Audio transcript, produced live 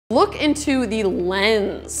Look into the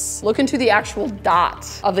lens. Look into the actual dot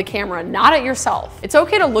of the camera, not at yourself. It's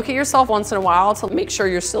okay to look at yourself once in a while to make sure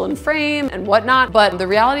you're still in frame and whatnot, but the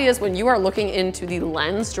reality is when you are looking into the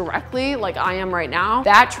lens directly, like I am right now,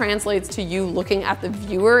 that translates to you looking at the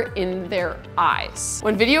viewer in their eyes.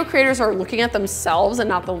 When video creators are looking at themselves and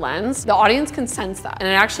not the lens, the audience can sense that, and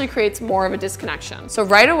it actually creates more of a disconnection. So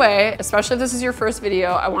right away, especially if this is your first video,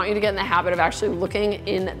 I want you to get in the habit of actually looking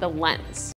in the lens.